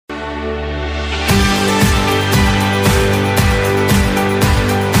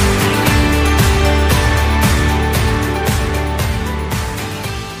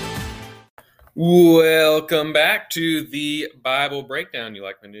Welcome back to the Bible Breakdown. You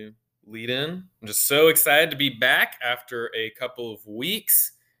like my new lead in? I'm just so excited to be back after a couple of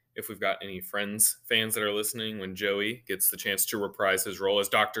weeks. If we've got any fans that are listening, when Joey gets the chance to reprise his role as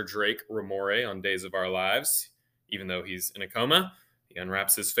Dr. Drake Ramore on Days of Our Lives, even though he's in a coma, he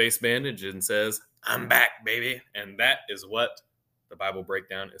unwraps his face bandage and says, "I'm back, baby." And that is what the Bible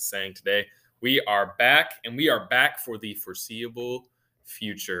Breakdown is saying today. We are back, and we are back for the foreseeable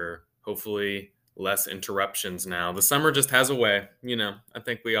future. Hopefully, less interruptions now. The summer just has a way. I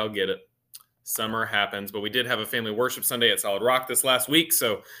think we all get it. Summer happens, but we did have a family worship Sunday at Solid Rock this last week,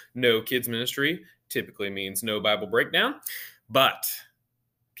 so no kids ministry typically means no Bible breakdown. But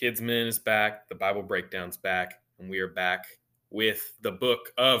Kids Min is back, the Bible breakdown's back, and we are back with the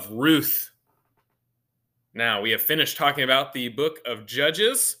book of Ruth. Now, we have finished talking about the book of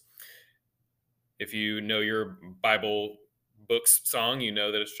Judges. If you know your Bible books song, you know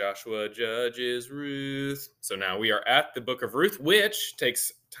that it's Joshua, Judges, Ruth. So now we are at the book of Ruth, which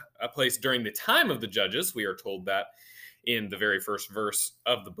takes a place during the time of the Judges. We are told that in the very first verse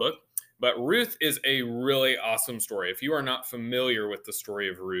of the book. But Ruth is a really awesome story. If you are not familiar with the story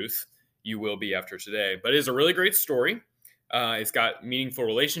of Ruth, you will be after today. But it is a really great story. It's got meaningful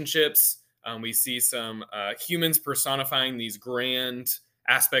relationships. We see some humans personifying these grand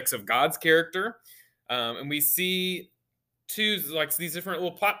aspects of God's character. And we see these different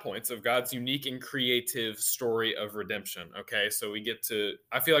little plot points of God's unique and creative story of redemption. Okay, so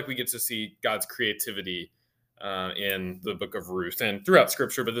I feel like we get to see God's creativity in the book of Ruth and throughout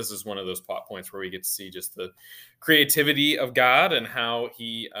Scripture, but this is one of those plot points where we get to see just the creativity of God and how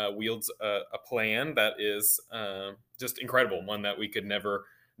He wields a plan that is just incredible, one that we could never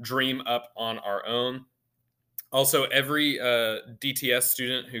dream up on our own. Also, every DTS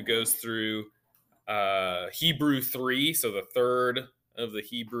student who goes through Hebrew 3, so the third of the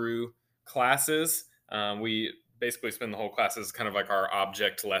Hebrew classes. We basically spend the whole class as kind of like our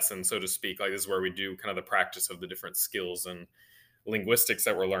object lesson, so to speak. Like, this is where we do kind of the practice of the different skills and linguistics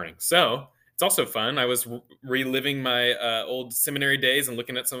that we're learning. So it's also fun. I was reliving my old seminary days and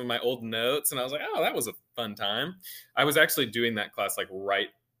looking at some of my old notes, and I was like, oh, that was a fun time. I was actually doing that class like right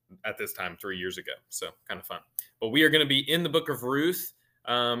at this time 3 years ago, so kind of fun. But we are going to be in the book of Ruth.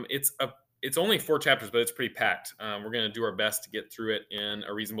 It's only 4 chapters, but it's pretty packed. We're going to do our best to get through it in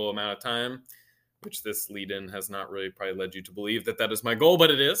a reasonable amount of time, which this lead-in has not really probably led you to believe that is my goal, but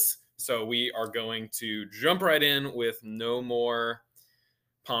it is. So we are going to jump right in with no more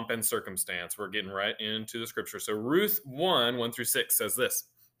pomp and circumstance. We're getting right into the scripture. So Ruth 1:1-6 says this.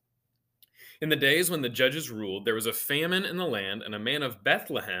 In the days when the judges ruled, there was a famine in the land, and a man of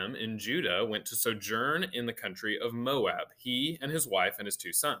Bethlehem in Judah went to sojourn in the country of Moab, he and his wife and his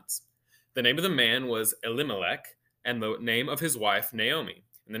 2 sons. The name of the man was Elimelech, and the name of his wife Naomi.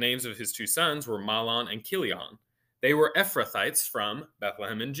 And the names of his 2 sons were Mahlon and Chilion. They were Ephrathites from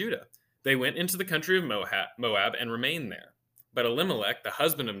Bethlehem in Judah. They went into the country of Moab and remained there. But Elimelech, the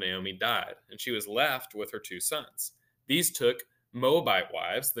husband of Naomi, died, and she was left with her 2 sons. These took Moabite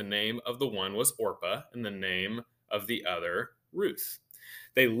wives. The name of the one was Orpah, and the name of the other Ruth.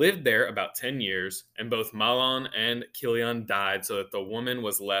 They lived there about 10 years, and both Mahlon and Chilion died, so that the woman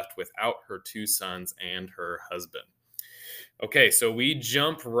was left without her 2 sons and her husband. Okay, so we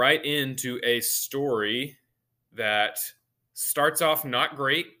jump right into a story that starts off not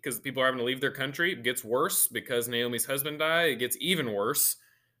great because people are having to leave their country. It gets worse because Naomi's husband died. It gets even worse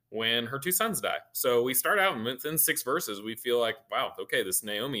when her 2 sons die. So we start out, and within 6 verses, we feel like, wow, okay, this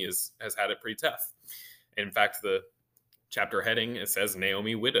Naomi has had it pretty tough. In fact, the chapter heading, it says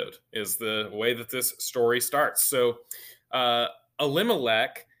Naomi widowed, is the way that this story starts. So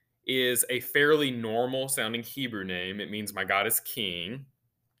Elimelech is a fairly normal sounding Hebrew name. It means my God is king.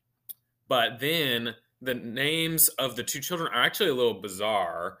 But then the names of the 2 children are actually a little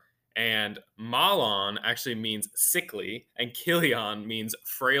bizarre. And Mahlon actually means sickly, and Chilion means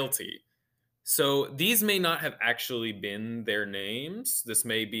frailty. So these may not have actually been their names. This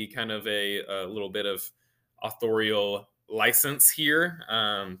may be kind of a little bit of authorial license here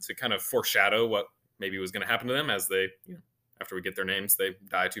to kind of foreshadow what maybe was going to happen to them as they, after we get their names, they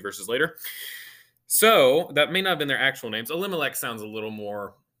die 2 verses later. So that may not have been their actual names. Elimelech sounds a little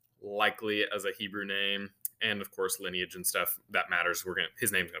more likely as a Hebrew name. And of course, lineage and stuff, that matters.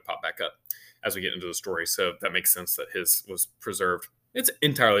 His name's going to pop back up as we get into the story. So that makes sense that his was preserved. It's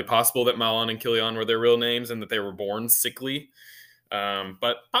entirely possible that Mahlon and Chilion were their real names and that they were born sickly.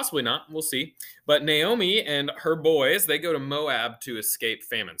 But possibly not. We'll see. But Naomi and her boys, they go to Moab to escape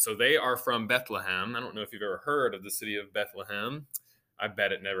famine. So they are from Bethlehem. I don't know if you've ever heard of the city of Bethlehem. I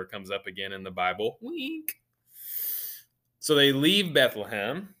bet it never comes up again in the Bible. Wink. So they leave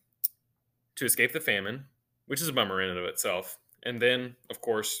Bethlehem to escape the famine, which is a bummer in and of itself. And then, of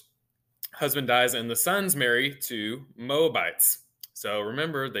course, husband dies and the sons marry to Moabites. So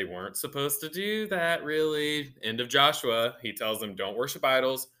remember, they weren't supposed to do that, really. End of Joshua, he tells them, don't worship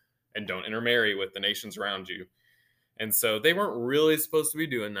idols and don't intermarry with the nations around you. And so they weren't really supposed to be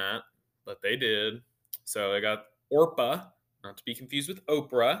doing that, but they did. So they got Orpah, not to be confused with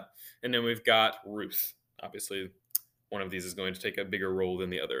Oprah. And then we've got Ruth. Obviously, one of these is going to take a bigger role than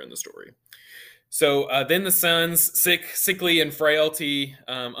the other in the story. So then the sons, sickly and frailty,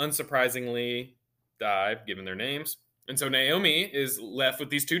 unsurprisingly, die, given their names. And so Naomi is left with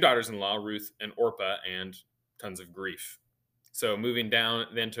these two daughters-in-law, Ruth and Orpah, and tons of grief. So moving down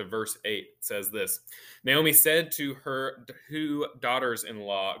then to verse 8, it says this. Naomi said to her two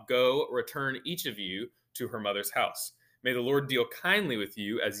daughters-in-law, go, return each of you to her mother's house. May the Lord deal kindly with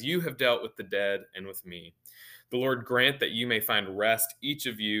you as you have dealt with the dead and with me. The Lord grant that you may find rest, each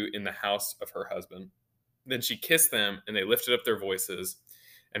of you, in the house of her husband. Then she kissed them, and they lifted up their voices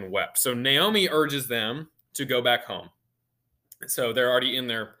and wept. So Naomi urges them to go back home. So they're already in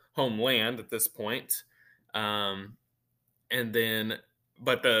their homeland at this point. I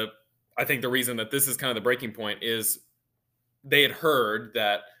think the reason that this is kind of the breaking point is they had heard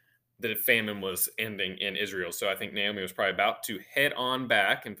that the famine was ending in Israel. So I think Naomi was probably about to head on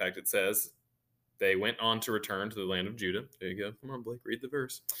back. In fact, it says they went on to return to the land of Judah. There you go. Come on, Blake, read the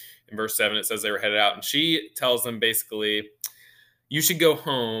verse. In verse 7, it says they were headed out. And she tells them basically, you should go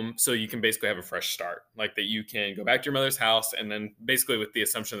home so you can basically have a fresh start. Like that you can go back to your mother's house, and then basically with the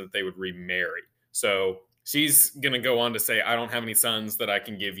assumption that they would remarry. So she's going to go on to say, I don't have any sons that I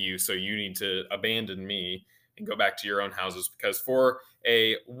can give you, so you need to abandon me and go back to your own houses. Because for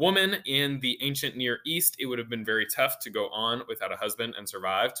a woman in the ancient Near East, it would have been very tough to go on without a husband and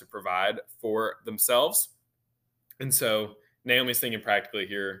survive to provide for themselves. And so Naomi's thinking practically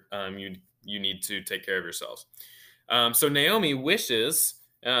here, you need to take care of yourselves. So Naomi wishes,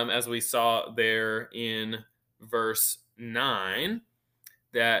 as we saw there in verse 9,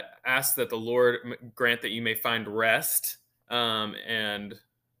 that asks that the Lord grant that you may find rest. It's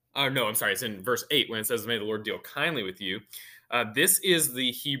in verse 8 when it says, may the Lord deal kindly with you. This is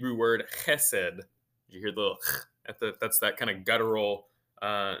the Hebrew word chesed. You hear that's that kind of guttural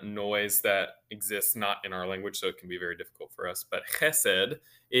noise that exists not in our language, so it can be very difficult for us. But chesed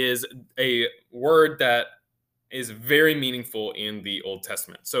is a word that is very meaningful in the Old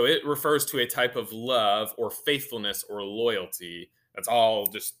Testament. So it refers to a type of love or faithfulness or loyalty that's all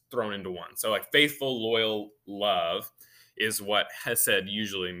just thrown into one. So like faithful, loyal love is what Hesed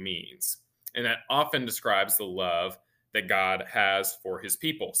usually means. And that often describes the love that God has for his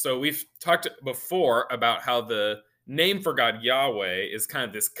people. So we've talked before about how the name for God, Yahweh, is kind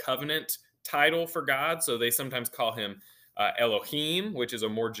of this covenant title for God. So they sometimes call him Elohim, which is a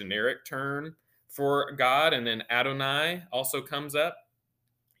more generic term for God. And then Adonai also comes up.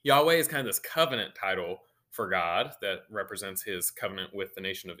 Yahweh is kind of this covenant title for God that represents his covenant with the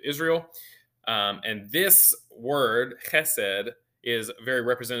nation of Israel. And this word, chesed, is very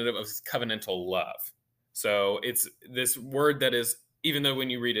representative of his covenantal love. So it's this word that is, even though when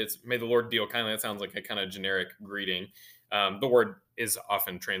you read it, may the Lord deal kindly, that sounds like a kind of generic greeting. The word is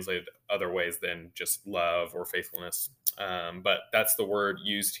often translated other ways than just love or faithfulness. But that's the word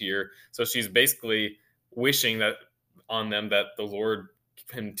used here. So she's basically wishing that on them that the Lord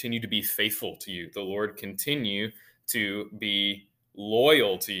continue to be faithful to you. The Lord continue to be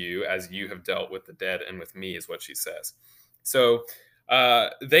loyal to you as you have dealt with the dead and with me, is what she says. So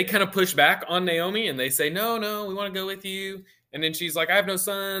they kind of push back on Naomi and they say, no, we want to go with you. And then she's like, I have no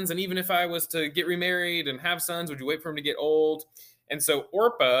sons. And even if I was to get remarried and have sons, would you wait for him to get old? And so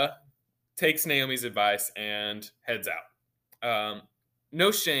Orpah takes Naomi's advice and heads out.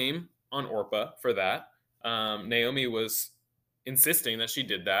 No shame on Orpah for that. Naomi was insisting that she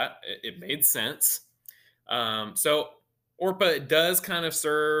did that. It made sense. So Orpah does kind of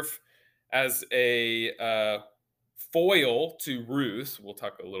serve as a foil to Ruth. We'll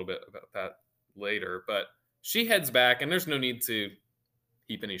talk a little bit about that later, but she heads back, and there's no need to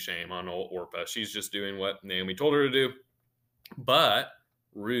heap any shame on old Orpah. She's just doing what Naomi told her to do. But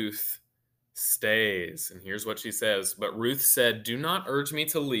Ruth stays, and here's what she says. But Ruth said, do not urge me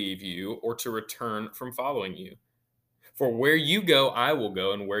to leave you or to return from following you. For where you go, I will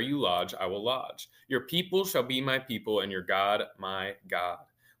go, and where you lodge, I will lodge. Your people shall be my people, and your God, my God.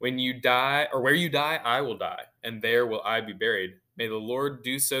 When you die, or where you die, I will die, and there will I be buried. May the Lord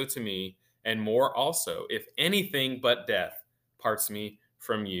do so to me, and more also, if anything but death parts me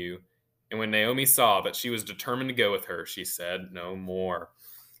from you. And when Naomi saw that she was determined to go with her, she said no more.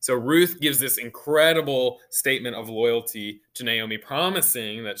 So Ruth gives this incredible statement of loyalty to Naomi,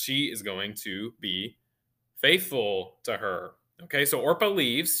 promising that she is going to be faithful to her. Okay, so Orpah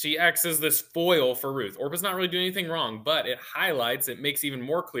leaves. She acts as this foil for Ruth. Orpah's not really doing anything wrong, but it makes even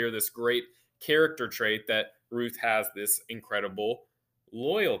more clear this great character trait that Ruth has this incredible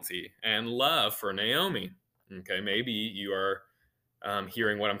loyalty and love for Naomi. Okay, maybe you are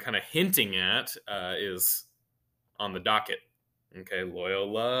hearing what I'm kind of hinting at is on the docket. Okay,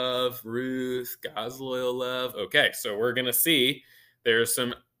 loyal love, Ruth, God's loyal love. Okay, so we're going to see there's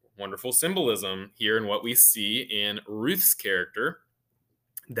some wonderful symbolism here in what we see in Ruth's character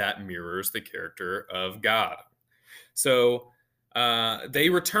that mirrors the character of God. So they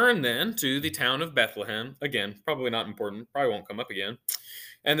return then to the town of Bethlehem. Again, probably not important, probably won't come up again.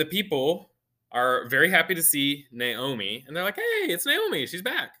 And the people are very happy to see Naomi. And they're like, hey, it's Naomi. She's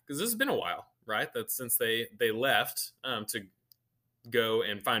back. Because this has been a while, right? That's since they left to go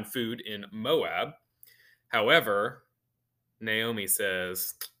and find food in Moab. However, Naomi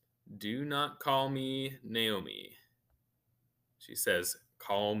says, do not call me Naomi. She says,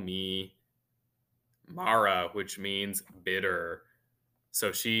 call me Mara, which means bitter.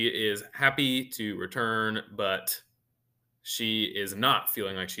 So she is happy to return, but she is not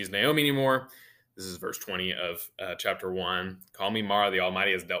feeling like she's Naomi anymore. This is verse 20 of chapter 1. Call me Mara, the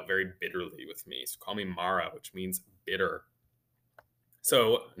Almighty has dealt very bitterly with me. So call me Mara, which means bitter.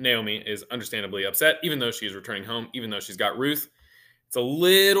 So Naomi is understandably upset, even though she is returning home, even though she's got Ruth. It's a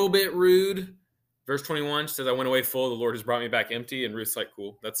little bit rude. Verse 21, she says, I went away full. The Lord has brought me back empty. And Ruth's like,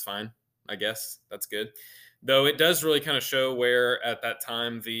 cool, that's fine. I guess that's good. Though it does really kind of show where at that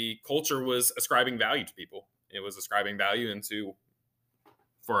time the culture was ascribing value to people. It was ascribing value into,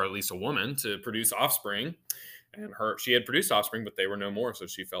 for at least a woman, to produce offspring. And she had produced offspring, but they were no more. So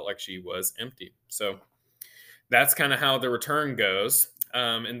she felt like she was empty. So that's kind of how the return goes.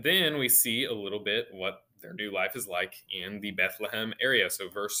 And then we see a little bit what their new life is like in the Bethlehem area. So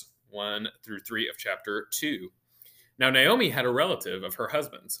verse 1 through 3 of chapter 2. Now Naomi had a relative of her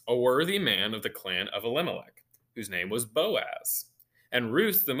husband's, a worthy man of the clan of Elimelech, whose name was Boaz. And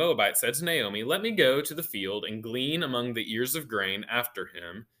Ruth the Moabite said to Naomi, let me go to the field and glean among the ears of grain after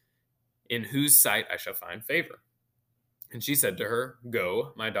him, in whose sight I shall find favor. And she said to her,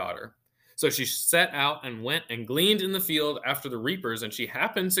 go, my daughter. So she set out and went and gleaned in the field after the reapers, and she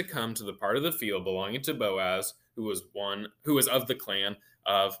happened to come to the part of the field belonging to Boaz, who was of the clan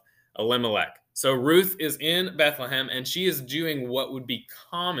of Elimelech. So Ruth is in Bethlehem, and she is doing what would be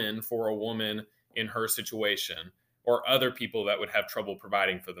common for a woman in her situation, or other people that would have trouble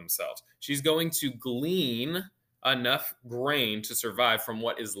providing for themselves. She's going to glean enough grain to survive from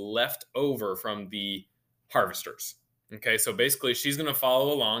what is left over from the harvesters. Okay, so basically she's going to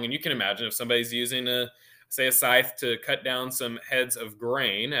follow along, and you can imagine if somebody's using a scythe to cut down some heads of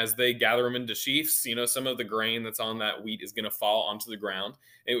grain as they gather them into sheaves, some of the grain that's on that wheat is going to fall onto the ground.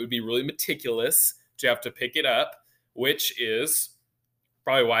 It would be really meticulous to have to pick it up, which is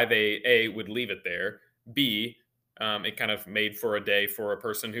probably why they, A, would leave it there, B, it kind of made for a day for a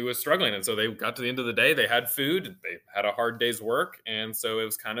person who was struggling. And so they got to the end of the day, they had food, they had a hard day's work, and so it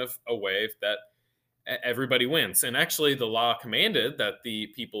was kind of a way that everybody wins. And actually the law commanded that the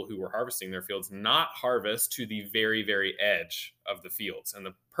people who were harvesting their fields not harvest to the very, very edge of the fields. And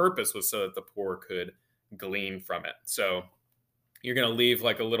the purpose was so that the poor could glean from it. So you're going to leave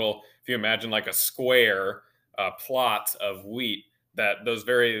like a little, if you imagine like a square plot of wheat, that those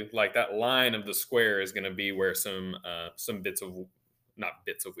very, like that line of the square is going to be where some stalks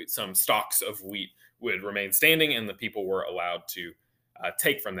of wheat would remain standing, and the people were allowed to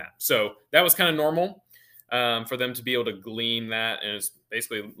take from that. So that was kind of normal for them to be able to glean that. And it's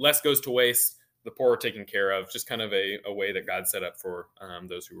basically less goes to waste, the poor are taken care of, just kind of a way that God set up for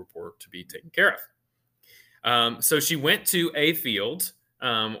those who were poor to be taken care of. So she went to a field.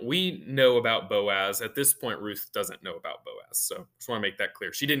 We know about Boaz. At this point, Ruth doesn't know about Boaz. So just want to make that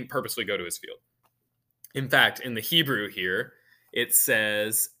clear. She didn't purposely go to his field. In fact, in the Hebrew here, it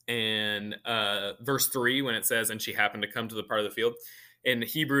says in verse 3, when it says, and she happened to come to the part of the field, in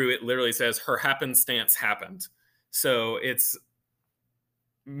Hebrew, it literally says her happenstance happened. So it's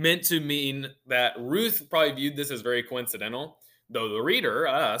meant to mean that Ruth probably viewed this as very coincidental, though the reader,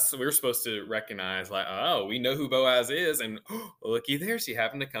 us, we're supposed to recognize like, oh, we know who Boaz is, and looky there, she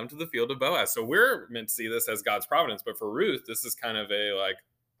happened to come to the field of Boaz. So we're meant to see this as God's providence, but for Ruth, this is kind of a like,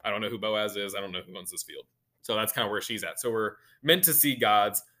 I don't know who Boaz is, I don't know who owns this field. So that's kind of where she's at. So we're meant to see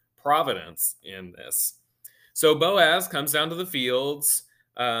God's providence in this. So Boaz comes down to the fields,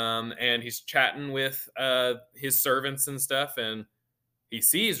 and he's chatting with his servants and stuff, and he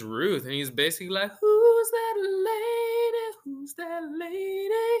sees Ruth and he's basically like, "Who's that lady? Who's that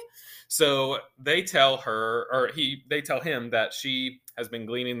lady?" So they tell her, or they tell him that she has been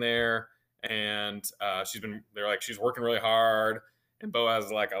gleaning there, and they're like, she's working really hard. And Boaz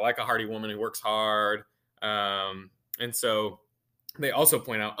is like, "I like a hardy woman who works hard." And so they also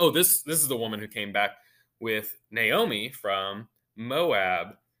point out, oh, this is the woman who came back with Naomi from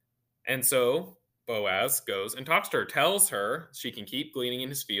Moab. And so Boaz goes and talks to her, tells her she can keep gleaning in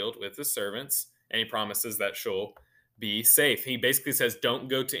his field with his servants, and he promises that she'll be safe. He basically says, don't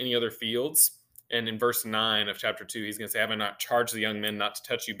go to any other fields. And in verse 9 of chapter 2, he's going to say, have I not charged the young men not to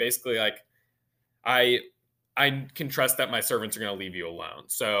touch you? Basically, like, I can trust that my servants are going to leave you alone.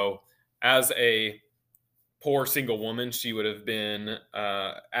 So as a poor single woman, she would have been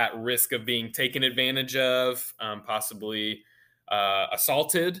at risk of being taken advantage of, possibly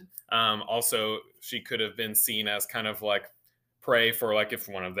assaulted. Also, she could have been seen as kind of like prey for, like, if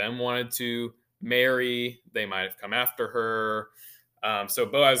one of them wanted to marry, they might have come after her. So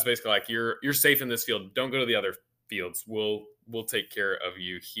Boaz is basically like, you're safe in this field. Don't go to the other fields. We'll take care of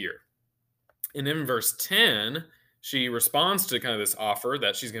you here. And then in verse 10, she responds to kind of this offer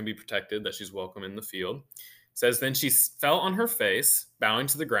that she's going to be protected, that she's welcome in the field. It says, then she fell on her face, bowing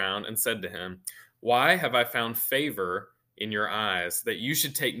to the ground, and said to him, why have I found favor in your eyes, that you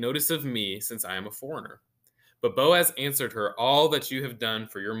should take notice of me, since I am a foreigner? But Boaz answered her, all that you have done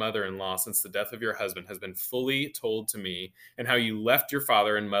for your mother-in-law since the death of your husband has been fully told to me, and how you left your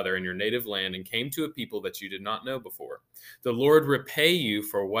father and mother in your native land and came to a people that you did not know before. The Lord repay you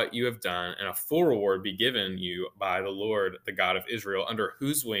for what you have done, and a full reward be given you by the Lord, the God of Israel, under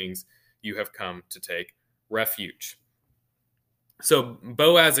whose wings you have come to take refuge. So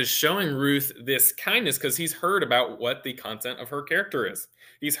Boaz is showing Ruth this kindness because he's heard about what the content of her character is.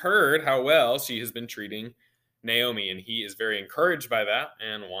 He's heard how well she has been treating Naomi, and he is very encouraged by that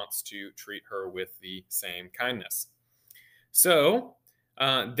and wants to treat her with the same kindness. So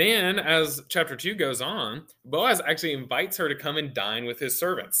then, as chapter 2 goes on, Boaz actually invites her to come and dine with his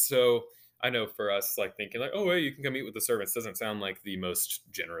servants. So I know for us, like, thinking like, oh, hey, you can come eat with the servants, doesn't sound like the most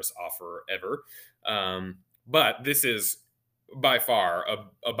generous offer ever. But this is by far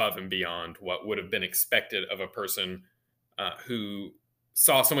above and beyond what would have been expected of a person who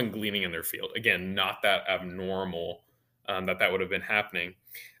saw someone gleaning in their field. Again, not that abnormal that would have been happening.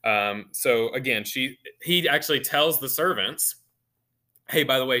 So again, he actually tells the servants, hey,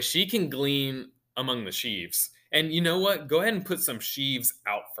 by the way, she can glean among the sheaves. And you know what? Go ahead and put some sheaves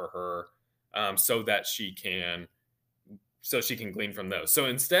out for her so she can glean from those. So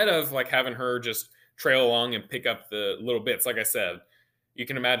instead of like having her just trail along and pick up the little bits, like I said, you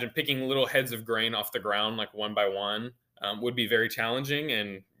can imagine picking little heads of grain off the ground, like one by one, would be very challenging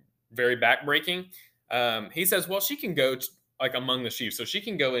and very backbreaking. He says, well, she can go like among the sheaves. So she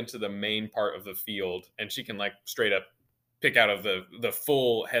can go into the main part of the field and she can like straight up pick out of the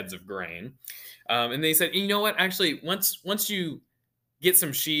full heads of grain. And they said, you know what? Actually, once you get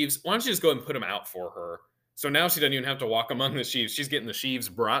some sheaves, why don't you just go and put them out for her? So now she doesn't even have to walk among the sheaves. She's getting the sheaves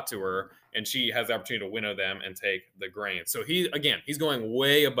brought to her, and she has the opportunity to winnow them and take the grain. So he's going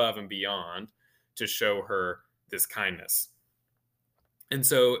way above and beyond to show her this kindness. And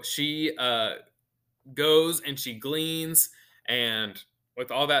so she goes and she gleans, and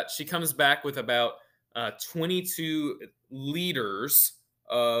with all that, she comes back with about 22 liters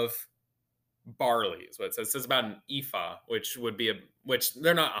of barley is what it says. It says about an ephah, which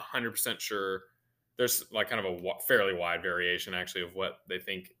they're not 100% sure. There's like kind of a fairly wide variation actually of what they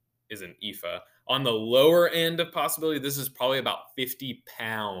think is an ephah. On the lower end of possibility, this is probably about 50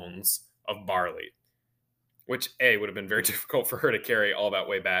 pounds of barley, which would have been very difficult for her to carry all that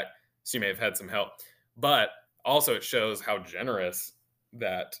way back. She may have had some help, but also it shows how generous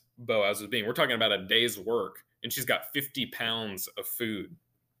that Boaz was being. We're talking about a day's work, and she's got 50 pounds of food.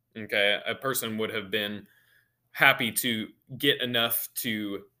 Okay, a person would have been happy to get enough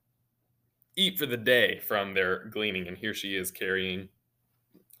to eat for the day from their gleaning, and here she is carrying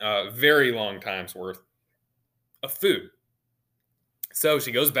a very long time's worth of food. So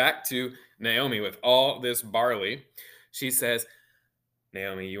she goes back to Naomi with all this barley. She says,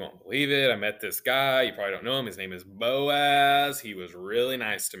 Naomi, you won't believe it. I met this guy. You probably don't know him. His name is Boaz. He was really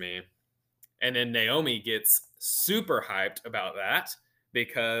nice to me. And then Naomi gets super hyped about that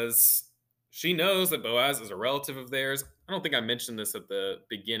because she knows that Boaz is a relative of theirs. I don't think I mentioned this at the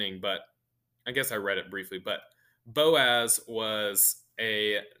beginning, but I guess I read it briefly. But Boaz was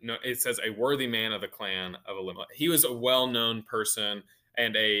it says a worthy man of the clan of Elimelech. He was a well-known person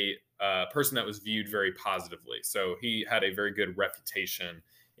and a person that was viewed very positively. So he had a very good reputation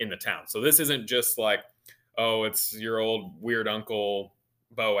in the town. So this isn't just like, oh, it's your old weird uncle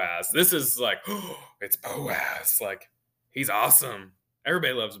Boaz. This is like, oh, it's Boaz. Like, he's awesome.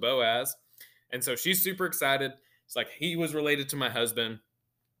 Everybody loves Boaz. And so she's super excited. It's like, he was related to my husband.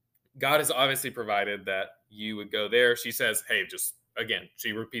 God has obviously provided that you would go there. She says, hey, just again,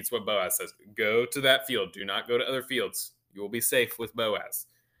 she repeats what Boaz says, go to that field. Do not go to other fields. You will be safe with Boaz.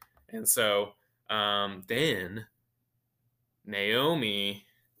 And so then Naomi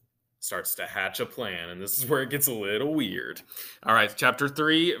starts to hatch a plan, and this is where it gets a little weird. All right, chapter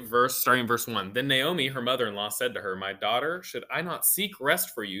 3, starting verse 1. Then Naomi, her mother-in-law, said to her, my daughter, should I not seek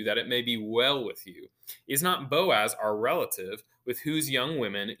rest for you, that it may be well with you? Is not Boaz our relative, with whose young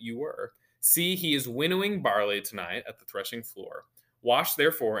women you were? See, he is winnowing barley tonight at the threshing floor. Wash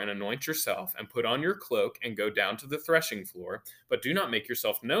therefore and anoint yourself, and put on your cloak, and go down to the threshing floor, but do not make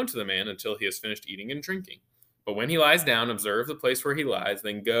yourself known to the man until he has finished eating and drinking. But when he lies down, observe the place where he lies,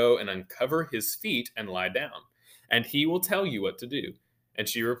 then go and uncover his feet and lie down, and he will tell you what to do. And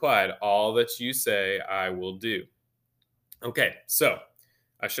she replied, all that you say I will do. Okay, so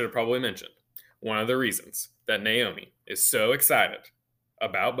I should have probably mentioned one of the reasons that Naomi is so excited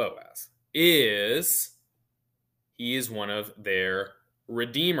about Boaz is he is one of their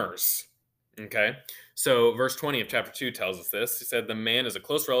redeemers. Okay, so verse 20 of chapter 2 tells us this. He said, the man is a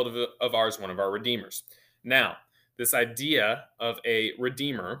close relative of ours, one of our redeemers. Now, this idea of a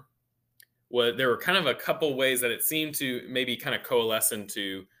redeemer, there were kind of a couple ways that it seemed to maybe kind of coalesce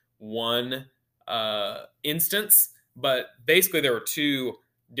into one instance, but basically there were two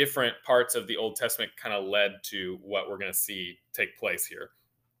different parts of the Old Testament kind of led to what we're going to see take place here.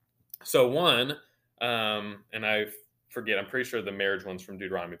 So one, and I forget, I'm pretty sure the marriage one's from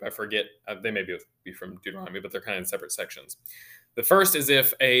Deuteronomy, but I forget, they may be from Deuteronomy, but they're kind of in separate sections. The first is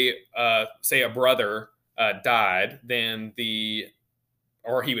if say a brother died, then he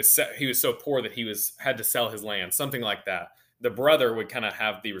was so poor that he had to sell his land, something like that. The brother would kind of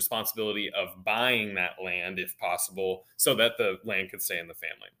have the responsibility of buying that land, if possible, so that the land could stay in the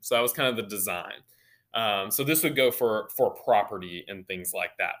family. So that was kind of the design. So this would go for property and things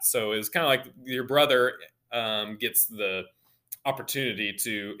like that. So it's kind of like your brother gets the opportunity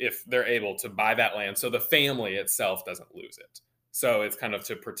to, if they're able to buy that land, so the family itself doesn't lose it. So it's kind of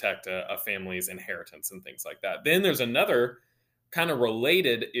to protect a family's inheritance and things like that. Then there's another kind of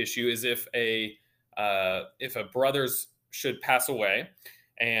related issue is if a brother's should pass away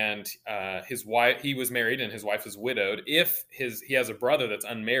and his wife, he was married and his wife is widowed. If he has a brother that's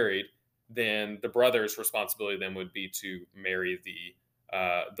unmarried, then the brother's responsibility then would be to marry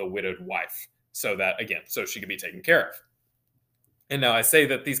the widowed wife, so she could be taken care of. And now I say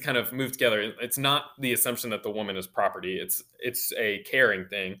that these kind of move together. It's not the assumption that the woman is property. It's a caring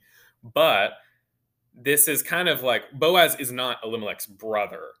thing. But this is kind of like Boaz is not Elimelech's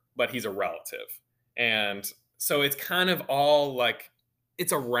brother, but he's a relative. And so it's kind of all like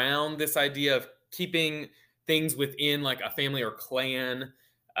it's around this idea of keeping things within like a family or clan.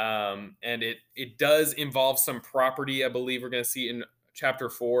 And it does involve some property, I believe we're going to see in chapter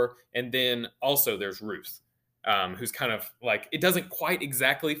 4. And then also there's Ruth. Who's kind of like, it doesn't quite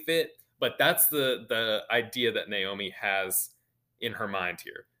exactly fit, but that's the idea that Naomi has in her mind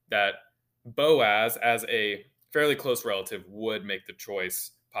here, that Boaz, as a fairly close relative, would make the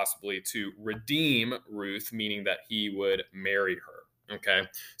choice possibly to redeem Ruth, meaning that he would marry her. Okay,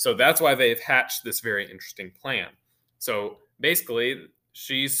 so that's why they've hatched this very interesting plan. So basically,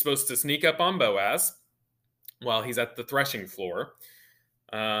 she's supposed to sneak up on Boaz while he's at the threshing floor.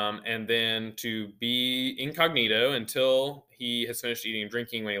 And then to be incognito until he has finished eating and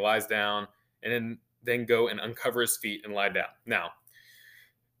drinking when he lies down, and then go and uncover his feet and lie down. Now,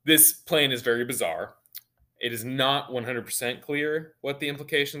 this plan is very bizarre. It is not 100% clear what the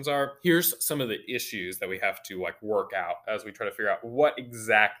implications are. Here's some of the issues that we have to work out as we try to figure out what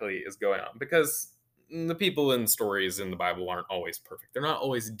exactly is going on, because the people in stories in the Bible aren't always perfect. They're not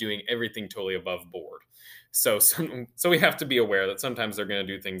always doing everything totally above board. So we have to be aware that sometimes they're going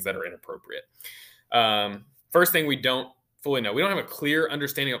to do things that are inappropriate. First thing, we don't fully know. We don't have a clear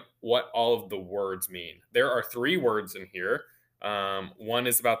understanding of what all of the words mean. There are 3 words in here. One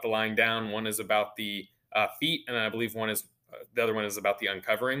is about the lying down. One is about the feet. And I believe the other one is about the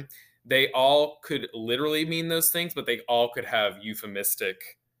uncovering. They all could literally mean those things, but they all could have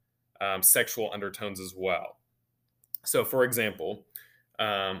euphemistic sexual undertones as well. So, for example,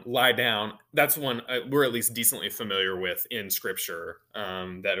 lie down, that's one we're at least decently familiar with in scripture,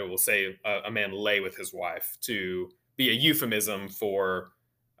 that it will say a man lay with his wife to be a euphemism for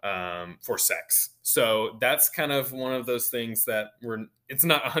sex. So that's kind of one of those things that it's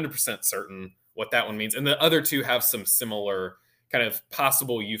not 100% certain what that one means. And the other two have some similar kind of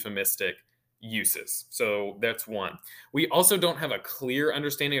possible euphemistic uses. So that's one. We also don't have a clear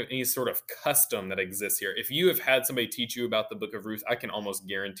understanding of any sort of custom that exists here. If you have had somebody teach you about the book of Ruth, I can almost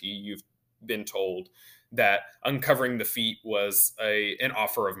guarantee you've been told that uncovering the feet was an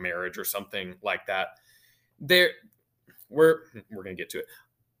offer of marriage or something like that. There, we're going to get to it.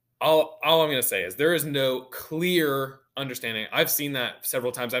 All I'm going to say is there is no clear understanding. I've seen that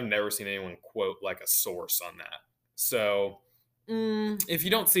several times. I've never seen anyone quote like a source on that. So if you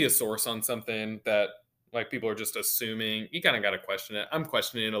don't see a source on something that like people are just assuming, you kind of got to question it. I'm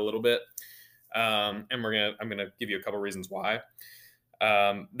questioning it a little bit. And I'm going to give you a couple reasons why.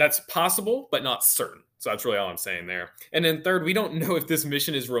 That's possible, but not certain. So that's really all I'm saying there. And then third, we don't know if this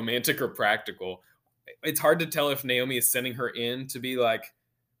mission is romantic or practical. It's hard to tell if Naomi is sending her in to be like,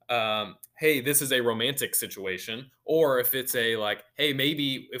 hey, this is a romantic situation, or if it's a like, hey,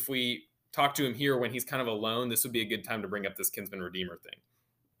 maybe if we talk to him here when he's kind of alone, this would be a good time to bring up this kinsman redeemer thing.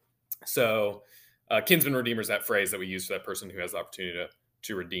 So kinsman redeemer is that phrase that we use for that person who has the opportunity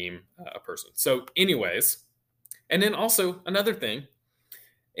to redeem a person. So anyways, and then also another thing,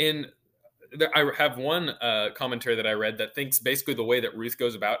 I have one commentary that I read that thinks basically the way that Ruth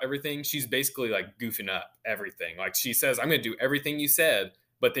goes about everything, she's basically like goofing up everything. Like she says, I'm going to do everything you said,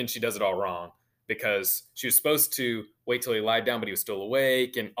 but then she does it all wrong because she was supposed to wait till he lied down, but he was still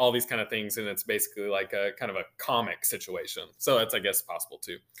awake and all these kind of things. And it's basically like a kind of a comic situation. So that's, I guess, possible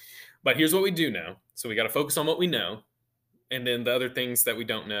too. But here's what we do know. So we got to focus on what we know. And then the other things that we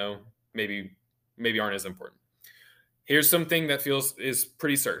don't know maybe aren't as important. Here's something that is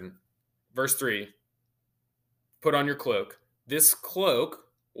pretty certain. Verse 3, put on your cloak. This cloak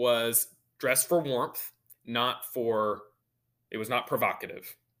was dressed for warmth, it was not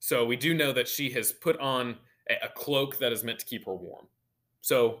provocative. So we do know that she has put on a cloak that is meant to keep her warm.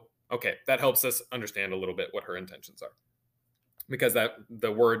 So, okay, that helps us understand a little bit what her intentions are. Because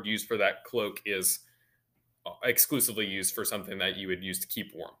the word used for that cloak is exclusively used for something that you would use to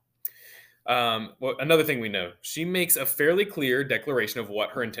keep warm. Well, another thing we know, she makes a fairly clear declaration of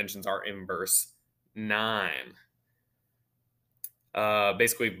what her intentions are in verse 9.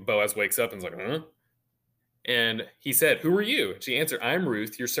 Basically, Boaz wakes up and is like, huh? And he said, who are you? She answered, I'm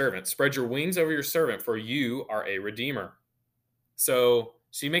Ruth, your servant. Spread your wings over your servant, for you are a redeemer. So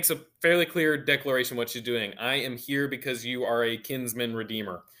she makes a fairly clear declaration what she's doing. I am here because you are a kinsman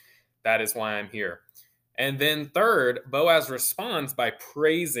redeemer. That is why I'm here. And then third, Boaz responds by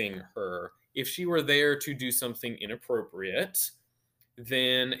praising her. If she were there to do something inappropriate,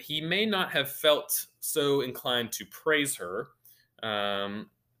 then he may not have felt so inclined to praise her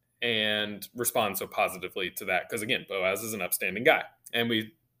and respond so positively to that. Because again, Boaz is an upstanding guy. And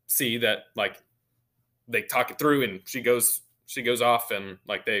we see that like they talk it through and she goes off and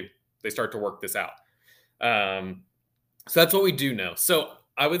like they start to work this out. So that's what we do know. So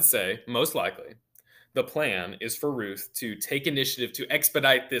I would say most likely the plan is for Ruth to take initiative to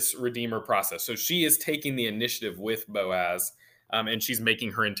expedite this redeemer process. So she is taking the initiative with Boaz, and she's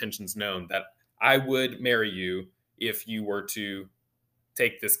making her intentions known that I would marry you if you were to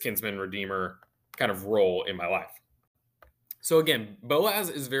take this kinsman redeemer kind of role in my life. So again, Boaz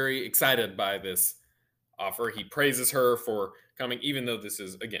is very excited by this offer. He praises her for coming, even though this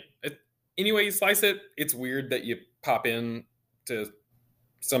is, again, any way you slice it, it's weird that you pop in to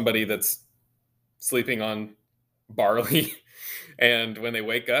somebody that's sleeping on barley and when they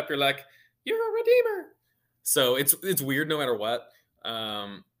wake up you're like, you're a redeemer. So it's weird no matter what,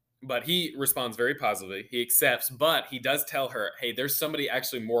 but he responds very positively. He accepts, but he does tell her, hey, there's somebody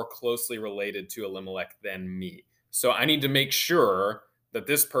actually more closely related to Elimelech than me, so I need to make sure that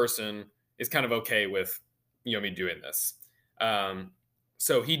this person is kind of okay with me doing this.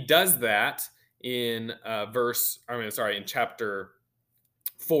 So he does that in in chapter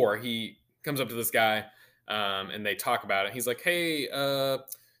 4. He comes up to this guy and they talk about it. He's like, hey,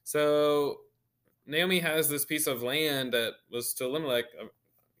 so Naomi has this piece of land that was to Elimelech.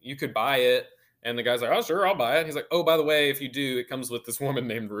 You could buy it. And the guy's like, oh, sure, I'll buy it. He's like, oh, by the way, if you do, it comes with this woman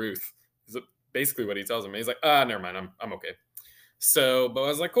named Ruth. Is basically what he tells him. He's like, never mind, I'm okay. So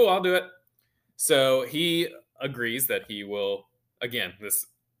Boaz is like, cool, I'll do it. So he agrees that he will, again, this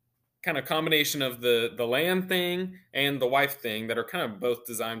kind of combination of the land thing and the wife thing that are kind of both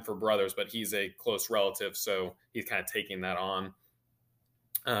designed for brothers, but he's a close relative, so he's kind of taking that on.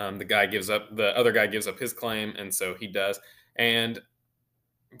 The other guy gives up his claim, and so he does. And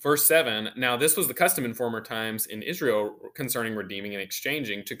verse 7, now this was the custom in former times in Israel concerning redeeming and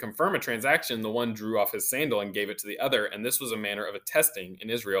exchanging. To confirm a transaction, the one drew off his sandal and gave it to the other, and this was a manner of attesting in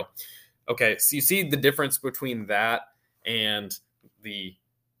Israel. Okay, so you see the difference between that and the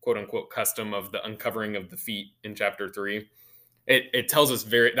quote-unquote custom of the uncovering of the feet in chapter 3. it tells us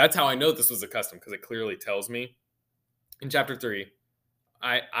that's how I know this was a custom, because it clearly tells me in chapter 3.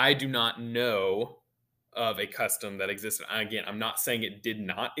 I do not know of a custom that existed. Again, I'm not saying it did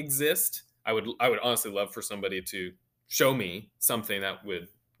not exist. I would honestly love for somebody to show me something that would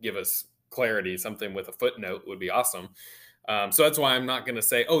give us clarity. Something with a footnote would be awesome. So that's why I'm not going to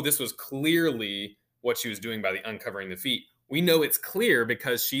say, oh, this was clearly what she was doing by the uncovering the feet. We know it's clear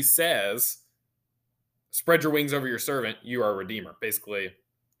because she says, spread your wings over your servant, you are a redeemer. Basically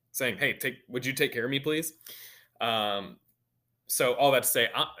saying, hey, would you take care of me, please? So all that to say,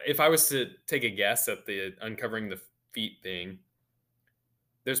 if I was to take a guess at the uncovering the feet thing,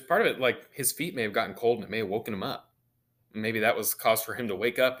 there's part of it like his feet may have gotten cold and it may have woken him up. Maybe that was cause for him to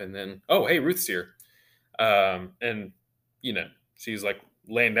wake up and then, oh, hey, Ruth's here. And, she's like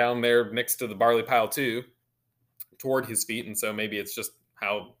laying down there next to the barley pile too, toward his feet. And so maybe it's just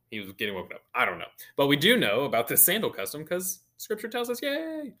how he was getting woken up. I don't know. But we do know about this sandal custom because scripture tells us,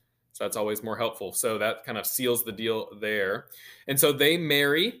 yay. So that's always more helpful. So that kind of seals the deal there. And so they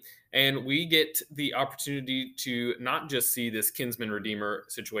marry, and we get the opportunity to not just see this kinsman redeemer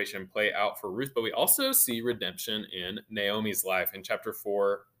situation play out for Ruth, but we also see redemption in Naomi's life in chapter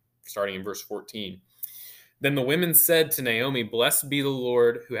 4, starting in verse 14. Then the women said to Naomi, blessed be the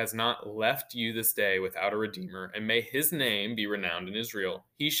Lord who has not left you this day without a redeemer, and may his name be renowned in Israel.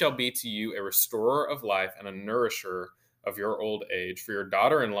 He shall be to you a restorer of life and a nourisher of your old age. For your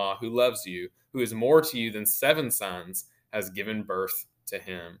daughter-in-law who loves you, who is more to you than 7 sons, has given birth to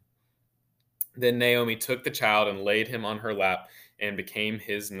him. Then Naomi took the child and laid him on her lap and became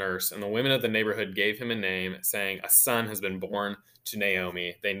his nurse. And the women of the neighborhood gave him a name, saying, a son has been born to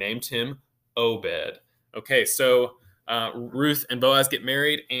Naomi. They named him Obed. Okay, so Ruth and Boaz get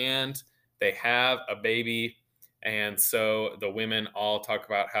married and they have a baby. And so the women all talk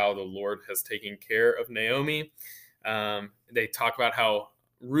about how the Lord has taken care of Naomi. They talk about how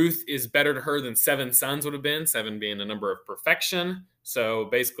Ruth is better to her than 7 sons would have been, 7 being a number of perfection. So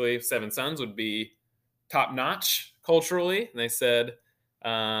basically 7 sons would be top notch culturally. And they said,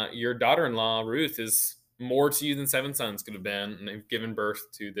 your daughter-in-law, Ruth, is more to you than 7 sons could have been. And they've given birth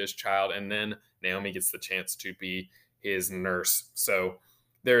to this child. And then Naomi gets the chance to be his nurse. So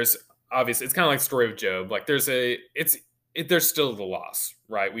there's obviously, it's kind of like the story of Job. Like there's still the loss,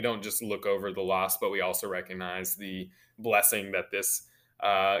 right? We don't just look over the loss, but we also recognize the blessing that this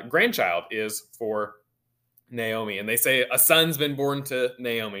grandchild is for Naomi. And they say a son's been born to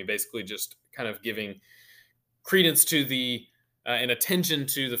Naomi, basically just kind of giving credence to and attention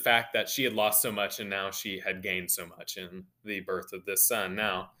to the fact that she had lost so much and now she had gained so much in the birth of this son.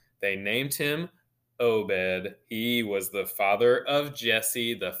 Now, they named him Obed. He was the father of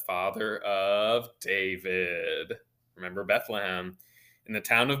Jesse, the father of David. Remember Bethlehem. In the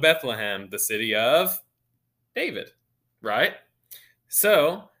town of Bethlehem, the city of David, right?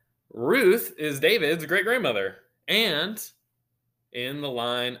 So Ruth is David's great-grandmother and in the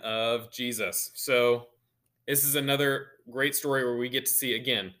line of Jesus. So this is another great story where we get to see,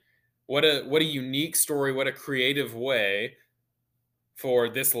 again, what a unique story, what a creative way for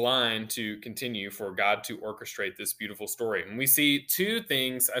this line to continue, for God to orchestrate this beautiful story. And we see 2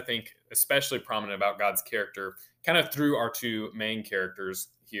 things, I think, especially prominent about God's character, kind of through our 2 main characters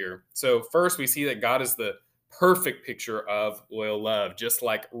here. So first, we see that God is the perfect picture of loyal love. Just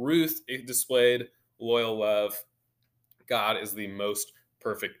like Ruth displayed loyal love, God is the most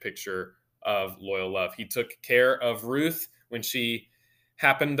perfect picture of loyal love. He took care of Ruth when she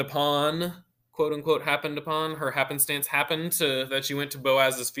happened upon, quote unquote, her happenstance happened that she went to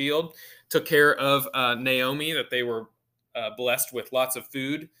Boaz's field, took care of Naomi, that they were blessed with lots of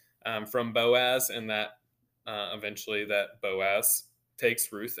food from Boaz, and that eventually that Boaz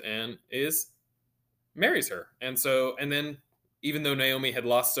takes Ruth and marries her. And then even though Naomi had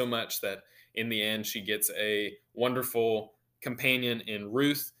lost so much, that in the end she gets a wonderful companion in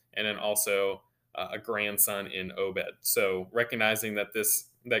Ruth, and then also a grandson in Obed. So recognizing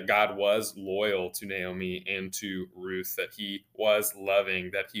that God was loyal to Naomi and to Ruth, that he was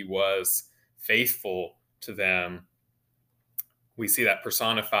loving, that he was faithful to them. We see that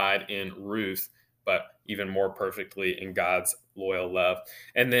personified in Ruth, but even more perfectly in God's loyal love.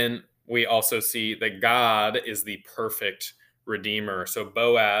 And then we also see that God is the perfect redeemer. So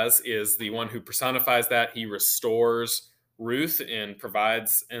Boaz is the one who personifies that. He restores Ruth and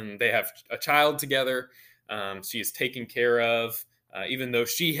provides, and they have a child together. She is taken care of, even though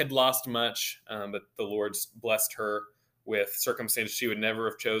she had lost much, but the Lord's blessed her with circumstances she would never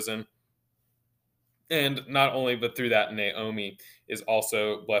have chosen. And not only, but through that, Naomi is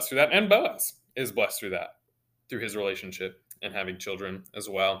also blessed through that, and Boaz is blessed through that, through his relationship and having children as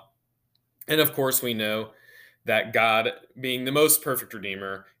well. And of course, we know that God, being the most perfect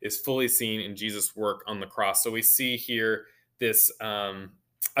Redeemer, is fully seen in Jesus' work on the cross. So we see here this.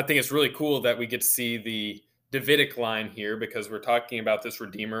 I think it's really cool that we get to see the Davidic line here because we're talking about this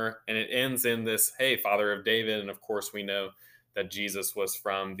Redeemer, and it ends in this, "Hey, Father of David," and of course we know that Jesus was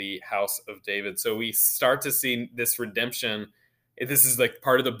from the house of David. So we start to see this redemption. This is like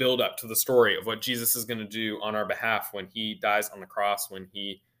part of the build up to the story of what Jesus is going to do on our behalf when he dies on the cross, when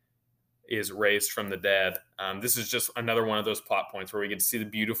he is raised from the dead. This is just another one of those plot points where we get to see the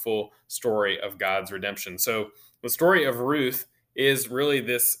beautiful story of God's redemption. So the story of Ruth is really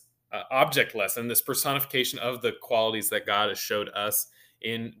this object lesson, this personification of the qualities that God has showed us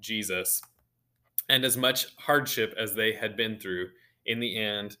in Jesus. And as much hardship as they had been through, in the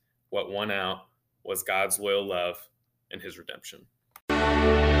end, what won out was God's loyal love and his redemption.